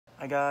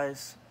Hi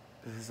guys,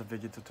 this is a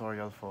video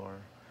tutorial for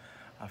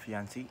a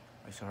fiancé.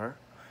 I saw her.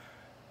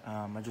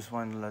 I just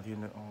wanted to let you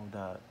know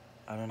that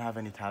I don't have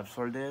any tabs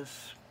for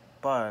this,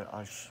 but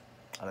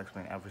I'll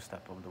explain every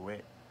step of the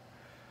way.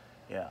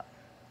 Yeah,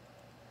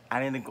 I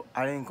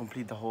didn't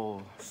complete the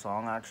whole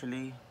song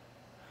actually,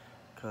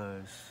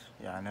 cause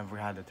yeah I never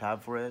had a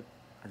tab for it.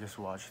 I just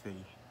watched the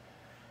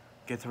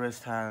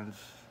guitarist hands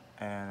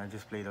and I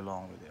just played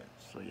along with it.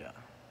 So yeah.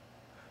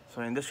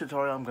 So in this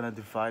tutorial, I'm gonna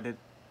divide it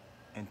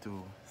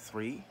into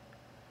three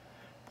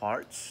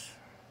parts.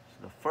 So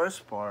the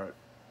first part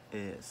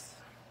is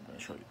I'm gonna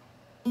show you.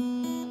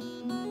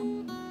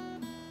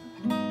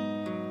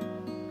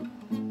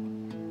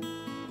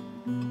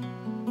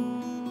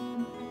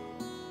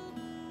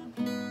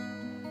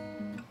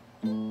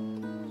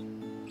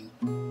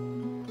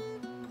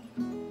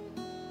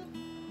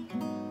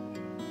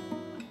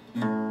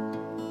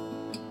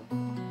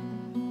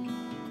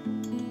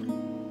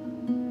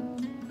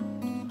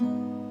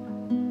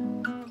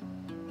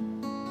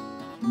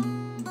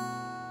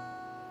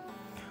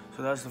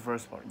 So that's the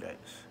first part,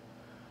 guys.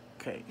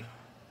 Okay,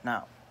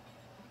 now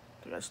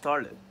to get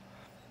started,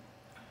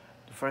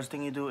 the first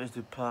thing you do is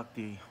to pluck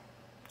the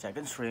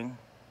second string,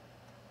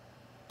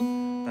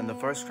 then the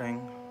first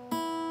string,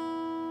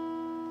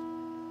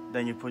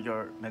 then you put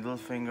your middle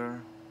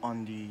finger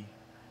on the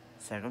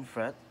second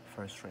fret,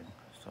 first string.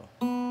 So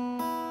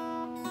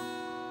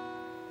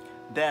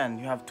then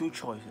you have two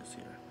choices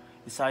here.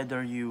 It's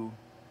either you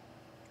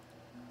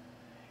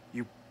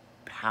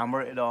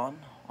hammer it on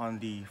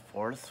the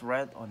fourth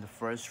fret on the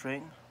first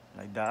string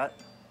like that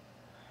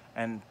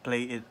and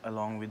play it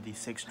along with the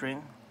sixth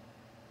string,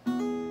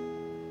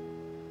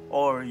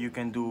 or you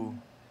can do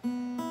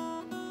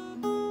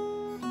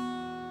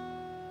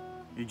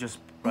you just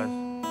press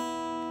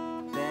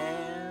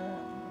damn.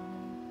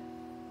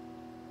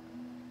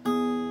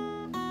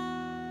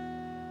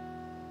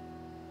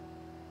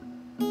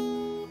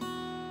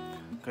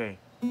 Okay,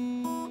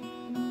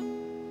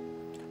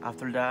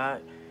 after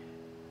that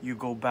you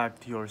go back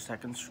to your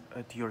second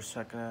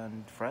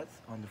fret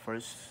on the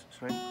first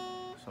string.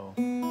 So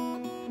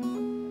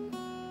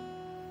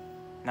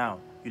now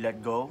you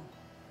let go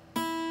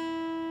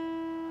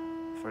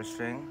first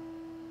string.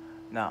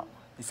 Now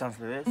it sounds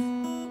like this.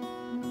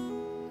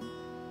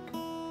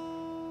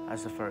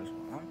 That's the first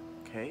one.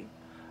 Okay,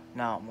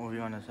 now moving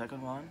on to the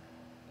second one.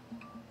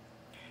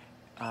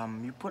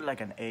 You put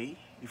like an A.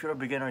 If you're a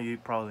beginner, you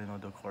probably know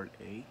the chord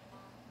A,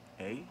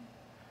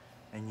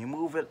 and you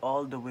move it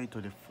all the way to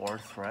the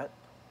fourth fret,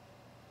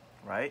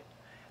 right?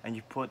 And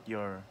you put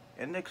your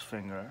index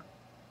finger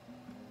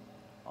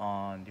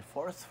on the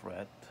fourth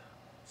fret,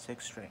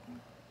 sixth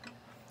string,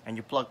 and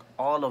you pluck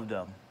all of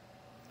them,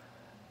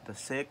 the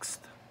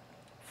sixth,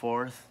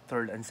 fourth,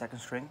 third, and second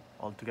string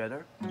all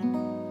together.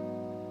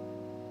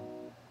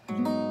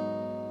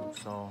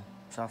 So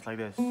it sounds like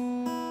this.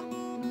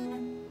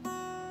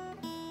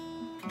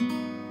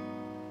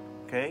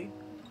 Okay.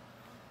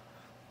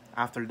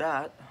 After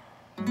that,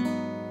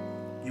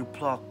 you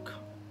pluck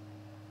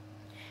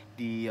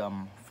the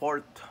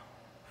fourth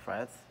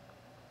fret,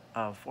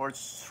 fourth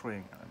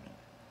string.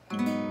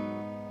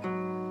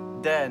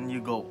 Then you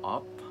go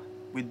up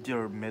with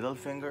your middle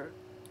finger.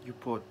 You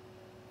put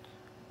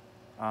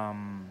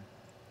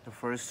the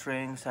first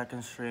string,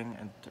 second string,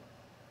 and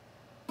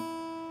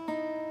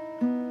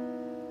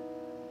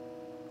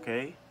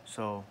okay.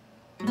 So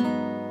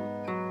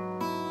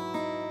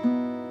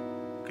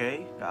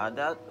okay, got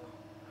that.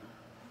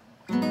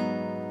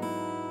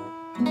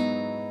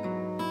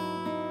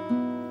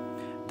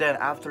 Then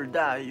after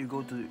that, you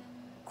go to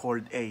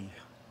chord A.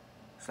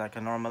 It's like a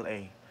normal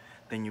A.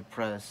 Then you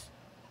pluck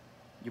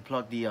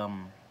the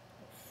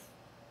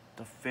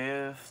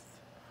fifth,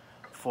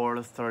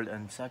 fourth, third,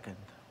 and second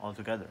all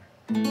together.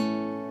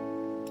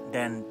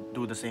 Then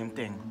do the same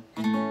thing.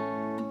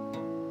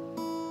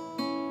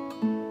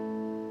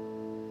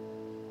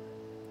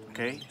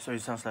 Okay, so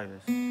it sounds like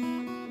this.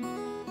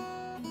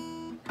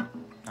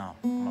 Oh,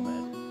 my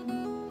bad.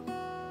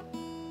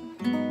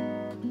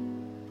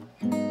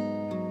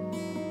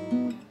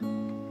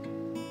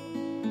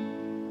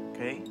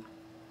 Okay,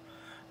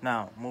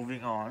 now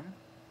moving on.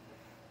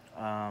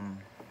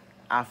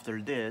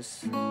 After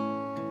this, you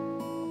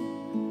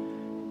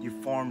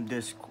form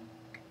this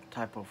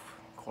type of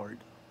chord.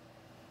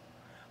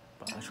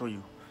 But I'll show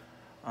you.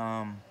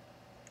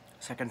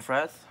 Second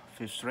fret,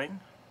 fifth string,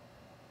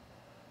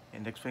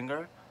 index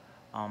finger.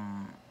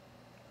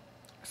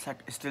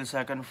 Still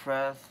second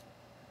fret,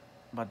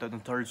 but on the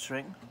third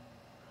string.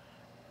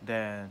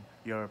 Then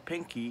your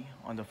pinky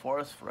on the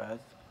fourth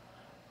fret,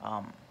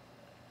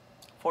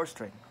 fourth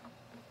string.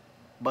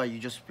 But you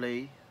just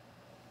play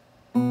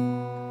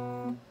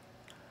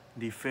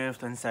the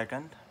fifth and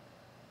second,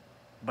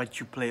 but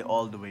you play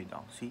all the way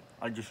down. See,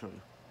 I'll just show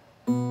you.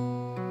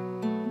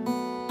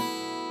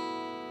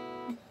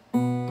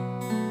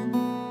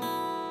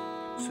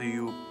 So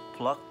you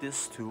pluck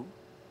this two,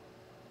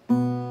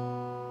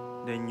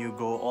 then you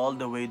go all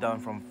the way down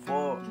from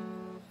 4,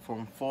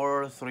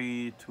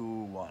 3, 2,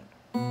 1.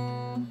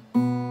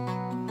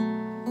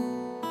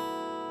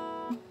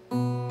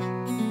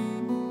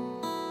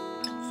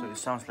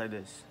 sounds like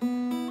this.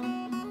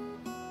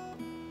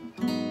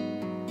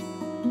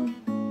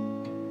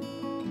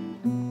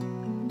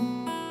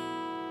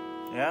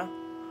 Yeah.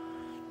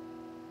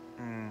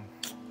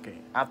 Okay.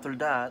 After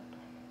that,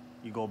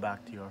 you go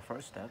back to your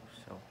first step.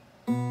 So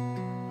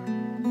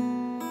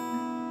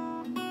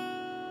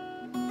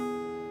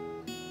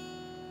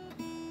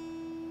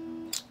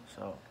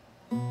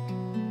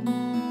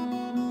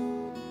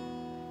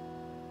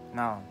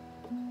now,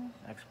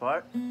 next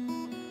part.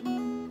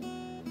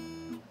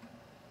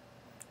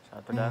 So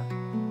after that,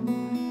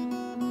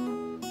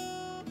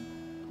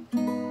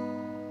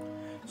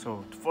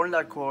 so to form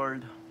that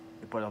chord,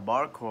 you put a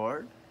bar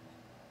chord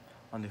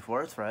on the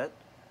 4th fret,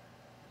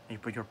 and you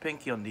put your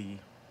pinky on the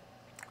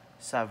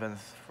 7th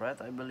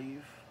fret, I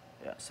believe.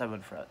 Yeah,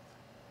 7th fret.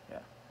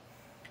 Yeah,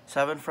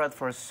 7th fret,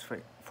 first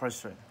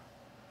string,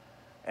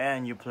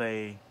 and you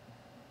play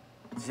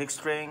 6th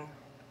string,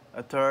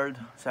 a 3rd,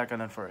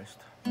 2nd, and 1st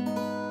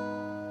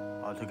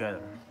all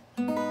together.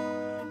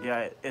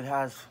 Yeah, it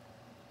has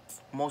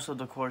most of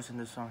the chords in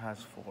this song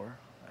has 4.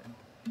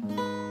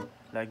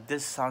 Like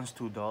this sounds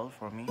too dull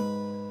for me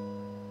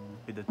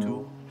with the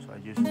 2, so I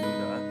just do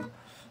that.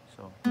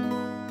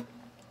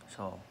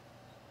 So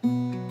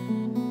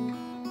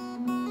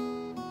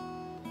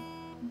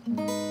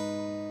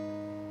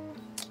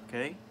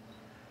okay.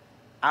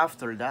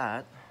 After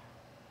that,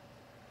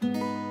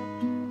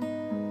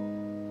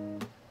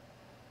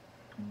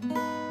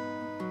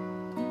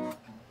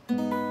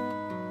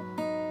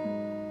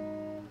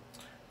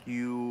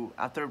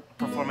 after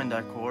performing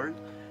that chord,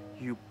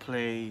 you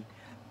play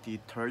the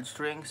 3rd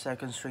string,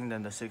 2nd string,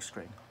 then the 6th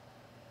string.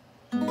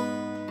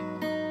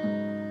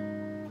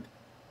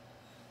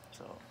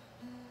 So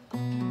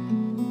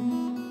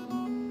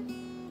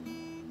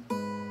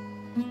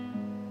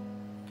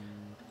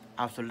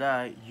after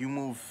that, you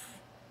move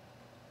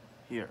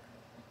here.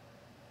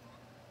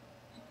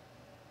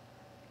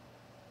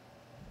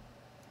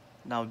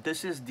 Now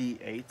this is the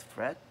 8th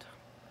fret.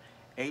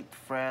 8th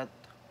fret,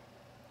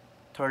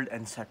 3rd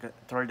and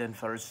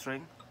 3rd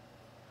string,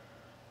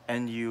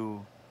 and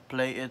you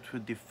play it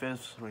with the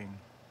 5th string.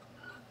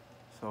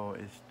 So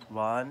it's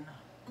 1,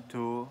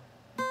 2,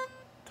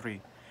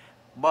 3,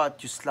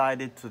 but you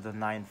slide it to the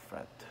 9th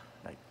fret,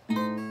 like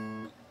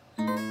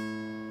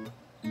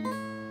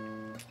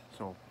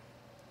so.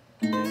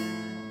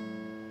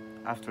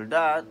 After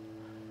that,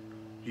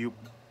 you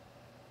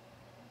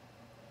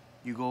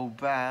go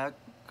back.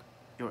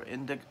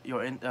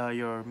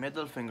 Your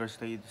middle finger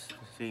stays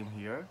the same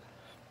here.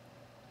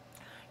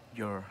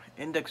 Your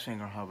index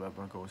finger,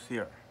 however, goes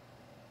here.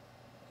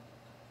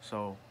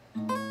 So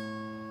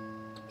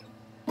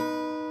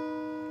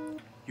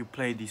you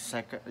play the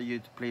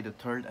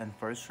 3rd and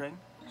 1st string.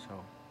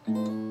 So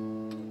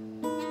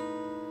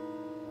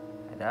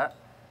like that.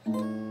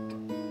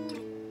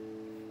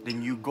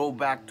 Then you go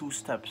back 2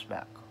 steps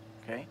back.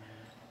 Okay.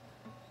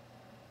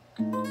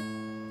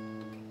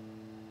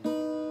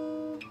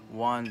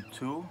 1,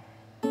 2,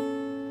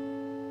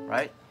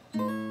 right?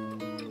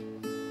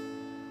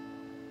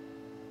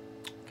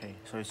 Okay,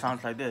 so it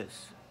sounds like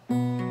this.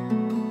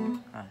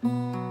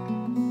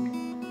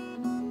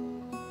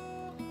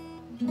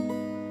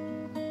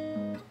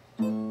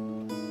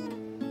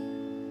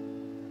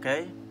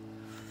 Okay,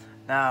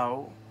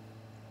 now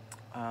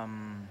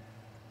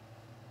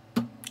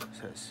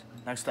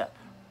next step.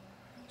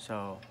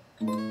 So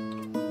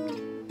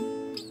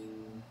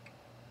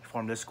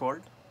form this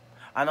chord.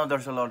 I know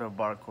there's a lot of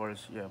bar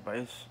chords, yeah, but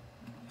it's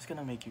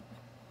gonna make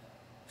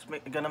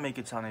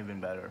it sound even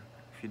better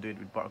if you do it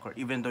with bar chord.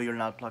 Even though you're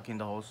not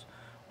plucking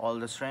all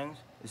the strings,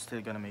 it's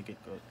still gonna make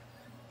it good.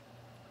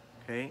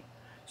 Okay,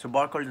 so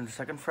bar chord in the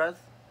 2nd fret.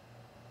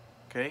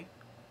 Okay,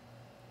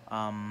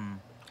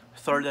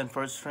 3rd and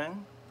 1st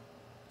string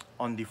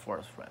on the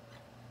 4th fret.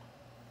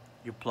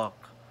 You pluck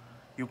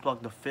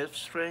the 5th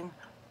string,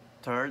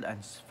 3rd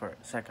and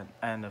 2nd,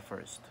 and the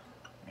 1st.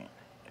 Yeah.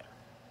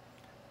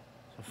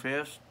 So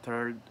 5th,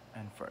 3rd,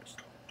 and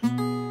 1st.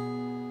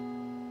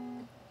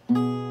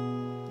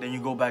 Then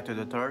you go back to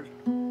the 3rd.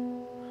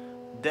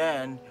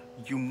 Then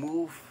you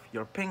move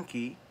your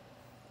pinky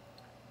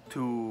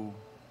to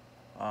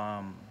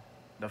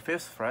the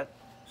 5th fret.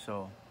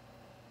 So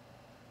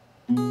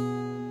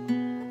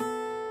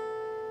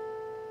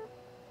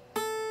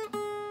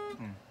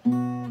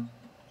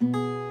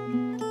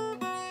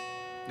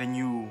then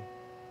you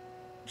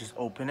just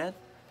open it,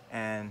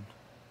 and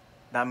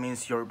that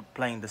means you're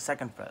playing the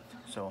 2nd fret.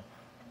 So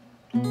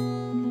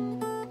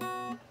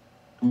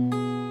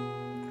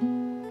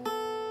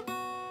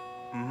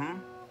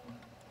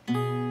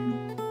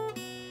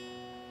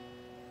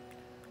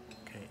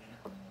okay.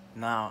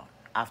 Now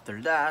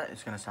after that,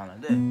 it's gonna sound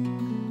like this.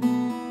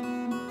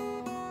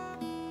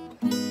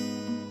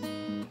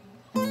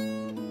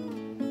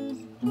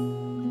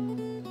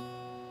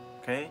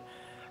 Okay.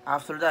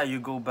 After that, you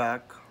go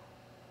back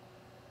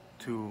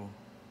to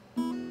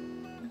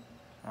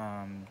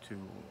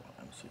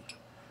let me see.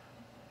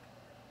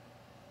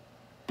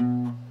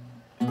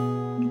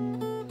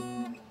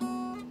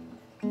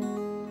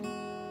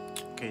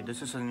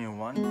 this is a new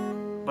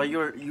one, but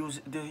you use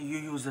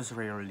this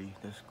rarely.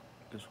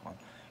 This one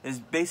is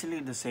basically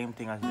the same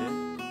thing as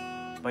this,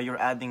 but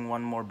you're adding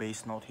one more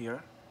bass note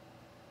here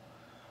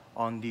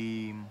on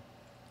the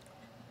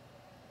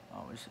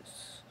what is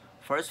this?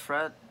 First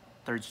fret,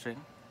 third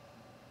string,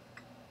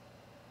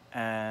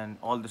 and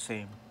all the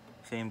same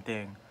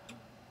thing,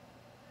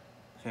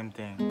 same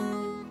thing.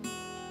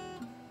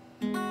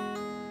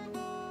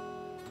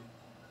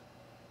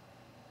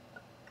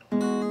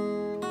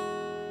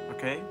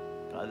 Okay,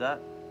 got that.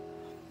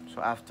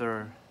 So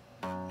after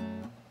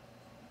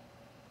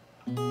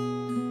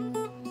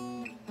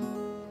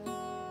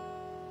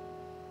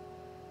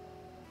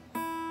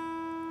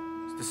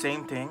it's the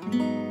same thing.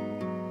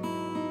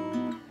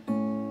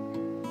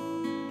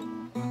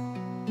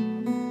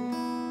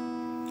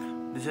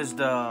 This is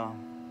the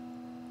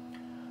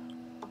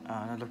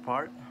another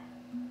part.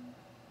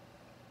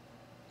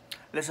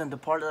 Listen, the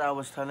part that I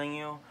was telling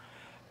you,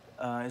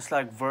 it's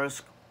like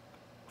verse,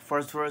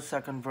 first verse,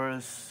 second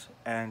verse,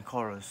 and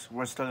chorus.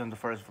 We're still in the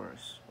first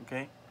verse,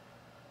 okay?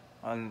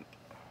 And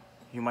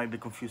you might be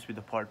confused with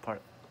the part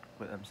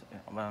what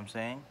I'm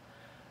saying.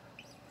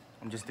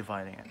 I'm just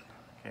dividing it,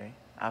 okay?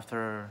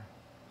 After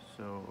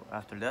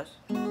this,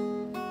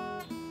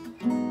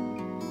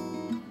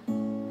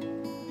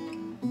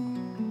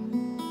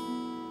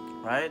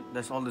 right?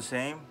 That's all the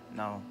same.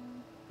 Now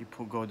you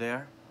go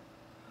there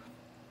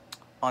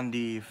on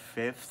the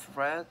 5th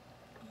fret,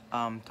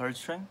 third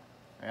string,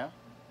 yeah.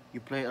 You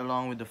play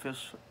along with the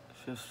fifth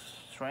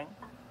string.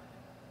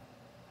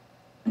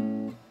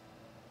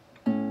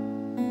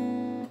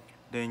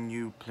 Then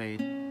you play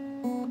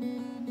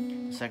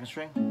the second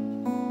string,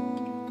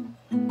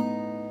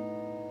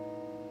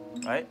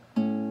 right?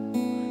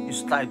 You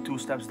slide 2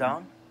 steps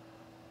down,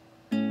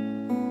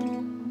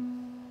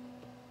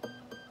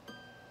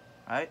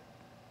 right?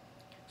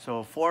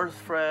 So fourth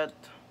fret,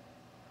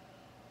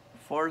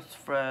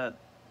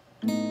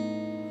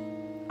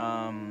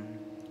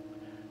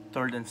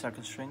 third and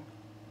second string,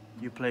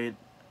 you play it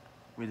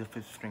with the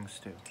 5th strings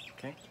too,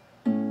 okay?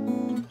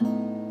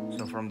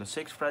 So from the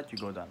 6th fret, you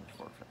go down to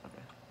 4th fret,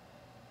 okay?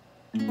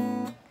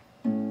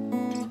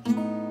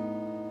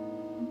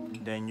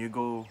 Then you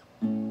go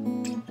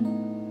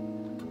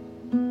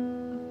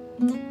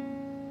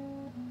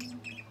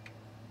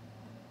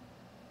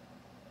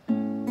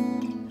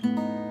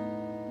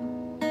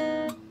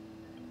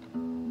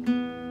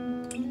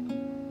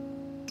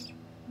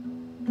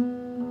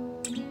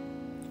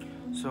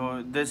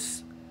so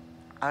this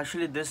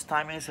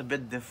timing is a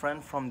bit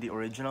different from the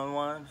original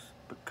ones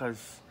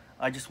because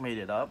I just made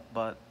it up,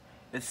 but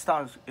it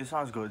sounds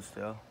good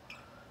still.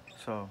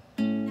 So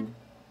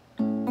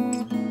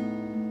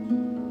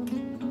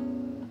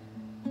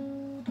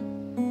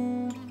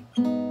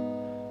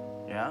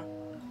yeah.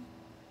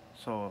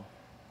 So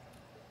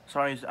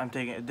sorry,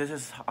 this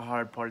is a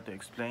hard part to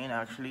explain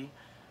actually.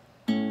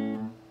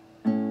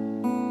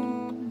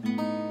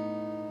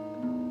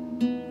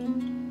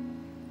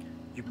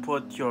 You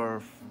put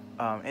your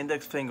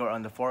index finger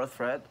on the 4th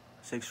fret,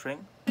 6th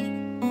string.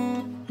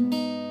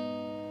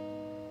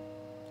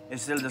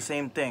 It's still the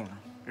same thing.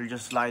 You're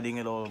just sliding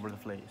it all over the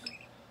place.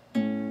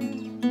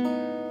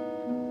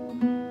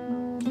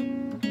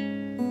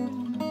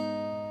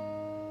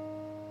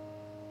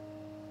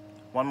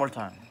 One more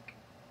time.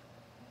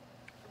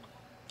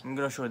 I'm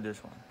gonna show you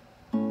this one.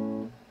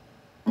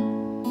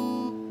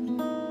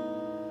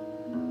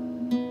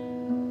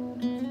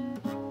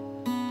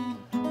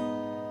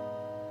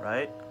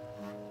 Right?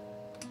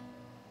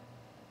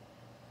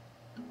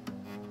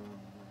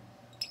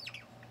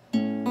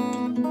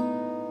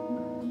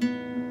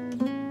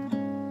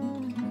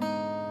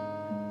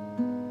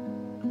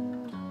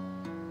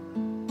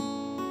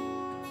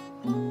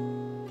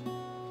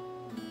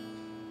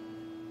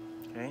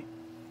 Okay.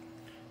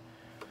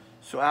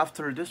 So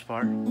after this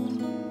part,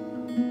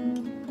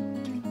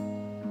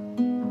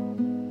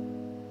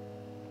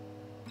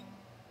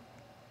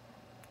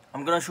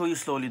 I'm gonna show you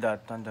slowly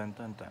that dun dun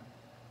dun dun.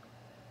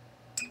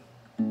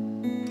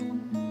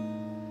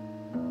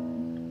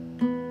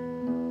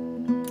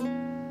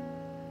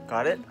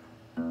 Got it?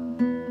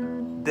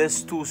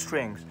 There's 2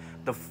 strings.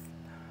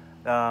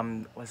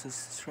 What's this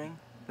string?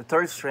 The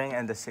 3rd string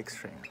and the 6th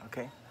string.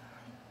 Okay.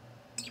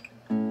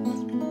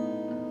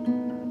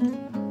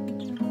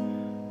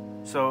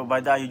 So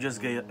by that you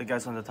just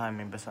guess on the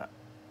timing, but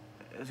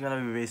it's gonna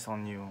be based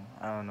on you.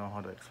 I don't know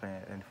how to explain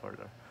it any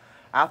further.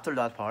 After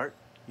that part,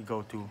 you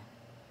go to.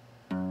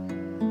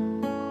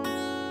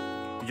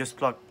 You just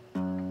pluck.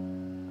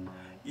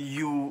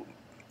 You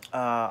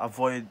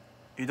avoid.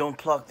 You don't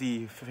pluck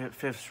the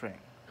 5th string,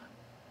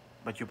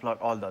 but you pluck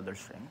all the other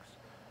strings.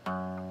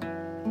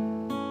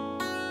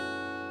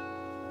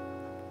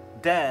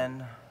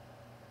 Then,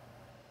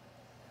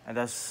 and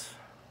that's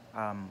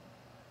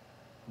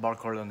bar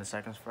chord on the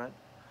 2nd fret.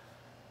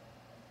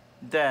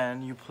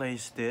 Then you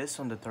place this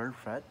on the 3rd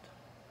fret,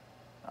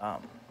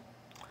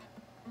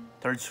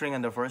 3rd string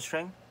and the 1st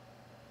string,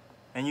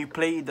 and you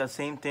play the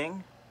same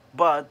thing,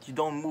 but you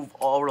don't move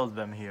all of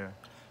them here.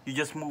 You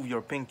just move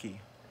your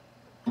pinky.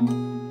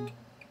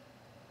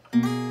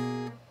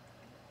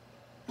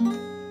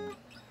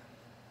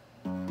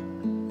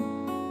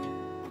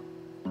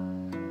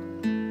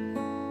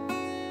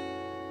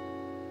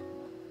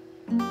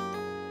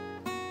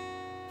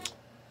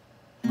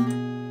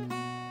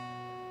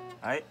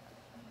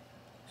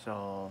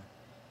 So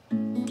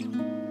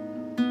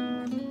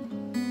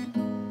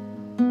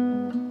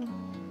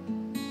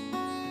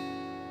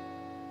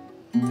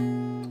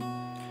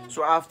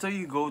after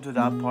you go to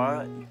that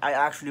part, I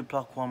actually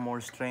pluck one more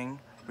string,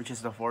 which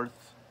is the fourth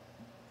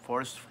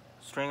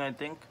string, I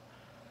think.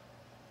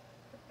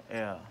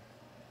 Yeah.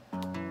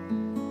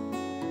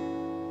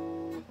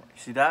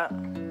 See that?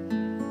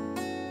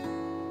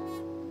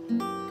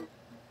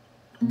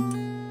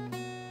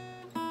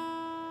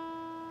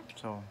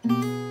 So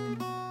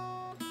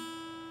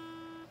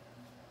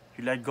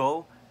you let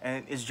go,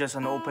 and it's just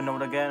an open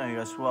note again, and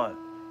guess what?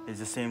 It's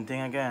the same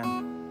thing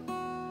again.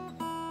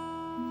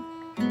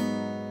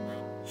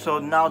 So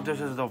now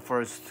this is the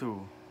first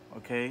two,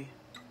 okay?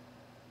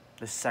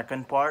 The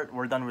second part,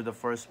 we're done with the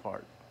first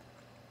part,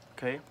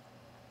 okay?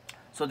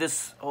 So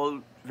this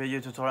whole video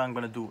tutorial, I'm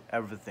gonna do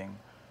everything.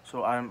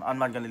 So I'm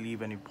not gonna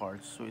leave any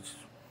parts. So it's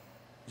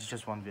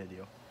just one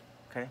video,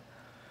 okay?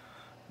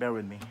 Bear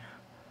with me.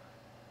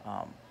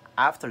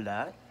 After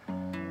that,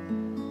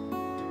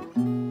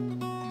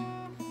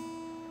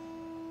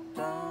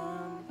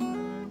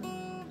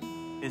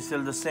 it's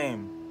still the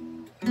same.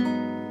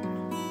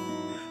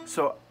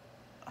 So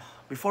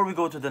before we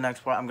go to the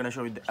next part, I'm gonna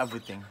show you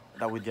everything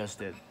that we just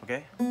did,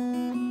 okay?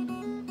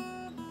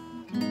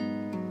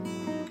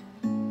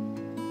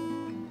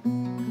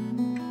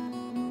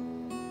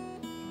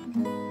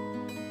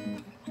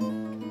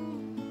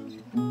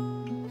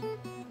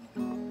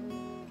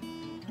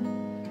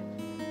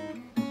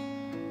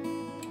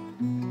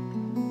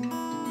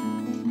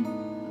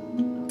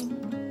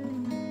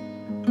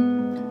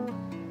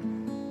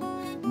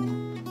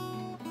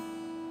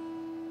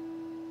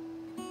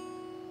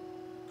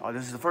 Oh,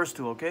 this is the first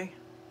two, okay?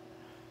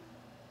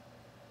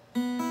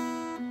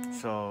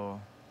 So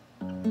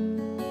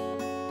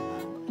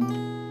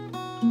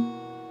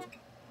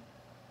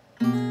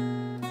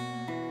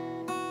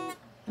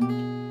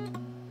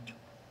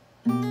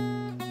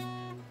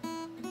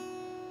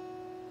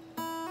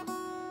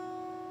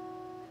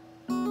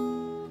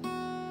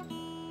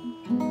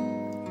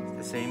it's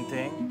the same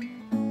thing.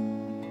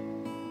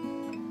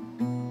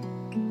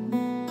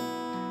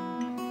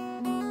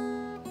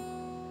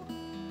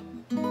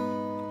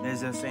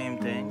 It's the same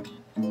thing.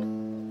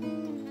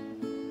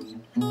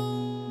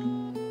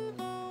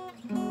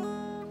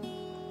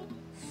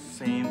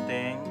 Same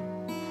thing.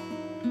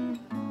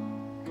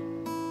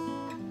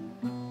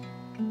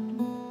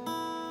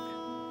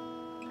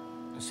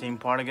 The same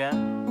part again.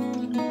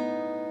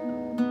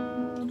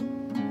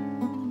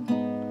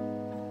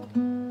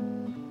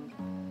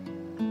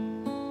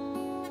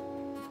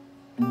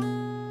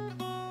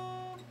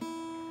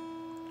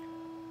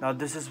 Now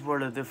this is where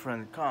the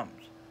difference comes.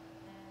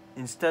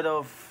 Instead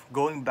of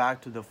going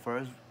back to the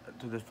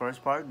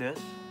first part, this,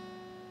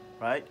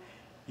 right?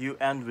 You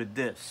end with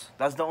this.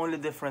 That's the only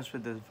difference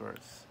with this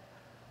verse.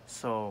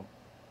 So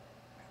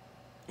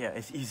yeah,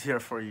 it's easier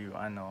for you.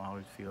 I know how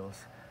it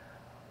feels,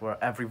 where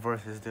every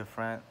verse is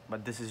different,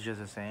 but this is just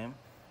the same.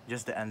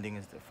 Just the ending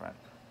is different.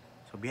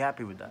 So be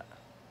happy with that.